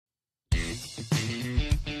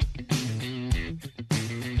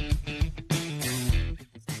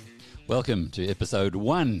Welcome to episode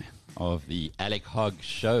 1 of the Alec Hogg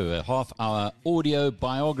Show, a half-hour audio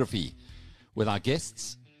biography with our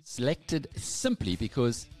guests selected simply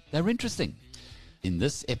because they're interesting. In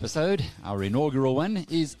this episode, our inaugural one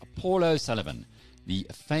is Paul O'Sullivan, the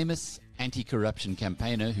famous anti-corruption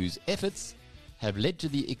campaigner whose efforts have led to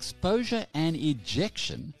the exposure and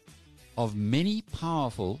ejection of many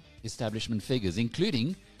powerful establishment figures,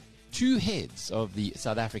 including 2 heads of the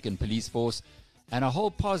South African police force and a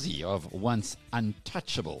whole posse of once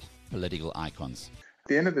untouchable political icons. At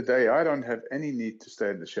the end of the day, I don't have any need to stay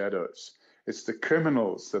in the shadows. It's the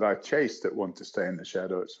criminals that I chase that want to stay in the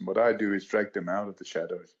shadows. And what I do is drag them out of the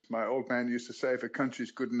shadows. My old man used to say, if a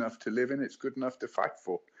country's good enough to live in, it's good enough to fight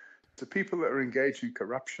for. The people that are engaged in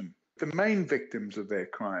corruption, the main victims of their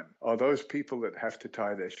crime are those people that have to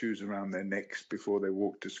tie their shoes around their necks before they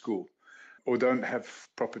walk to school, or don't have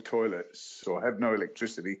proper toilets, or have no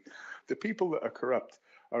electricity. The people that are corrupt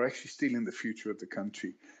are actually stealing the future of the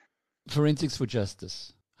country. Forensics for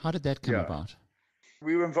Justice. How did that come about?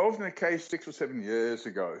 We were involved in a case 6 or 7 years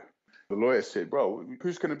ago. The lawyer said, well,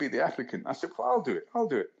 who's going to be the applicant? I said, well, I'll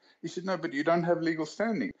do it. He said, no, but you don't have legal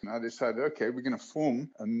standing. And I decided, okay, we're going to form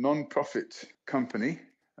a non-profit company,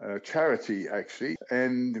 a charity actually,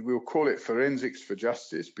 and we'll call it Forensics for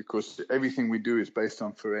Justice because everything we do is based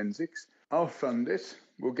on forensics. I'll fund it,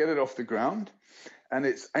 we'll get it off the ground, and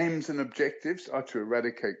its aims and objectives are to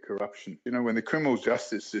eradicate corruption. You know, when the criminal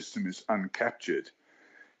justice system is uncaptured,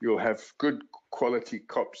 you'll have good quality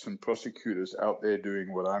cops and prosecutors out there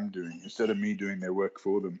doing what I'm doing instead of me doing their work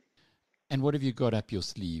for them. And what have you got up your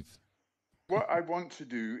sleeve? What I want to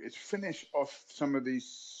do is finish off some of these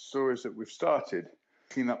stories that we've started,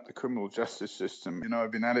 clean up the criminal justice system. You know,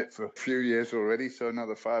 I've been at it for a few years already, so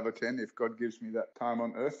another 5 or 10, if God gives me that time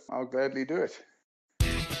on earth, I'll gladly do it.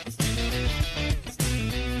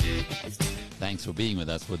 Thanks for being with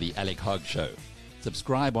us for the Alec Hogg Show.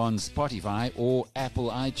 Subscribe on Spotify or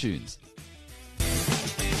Apple iTunes.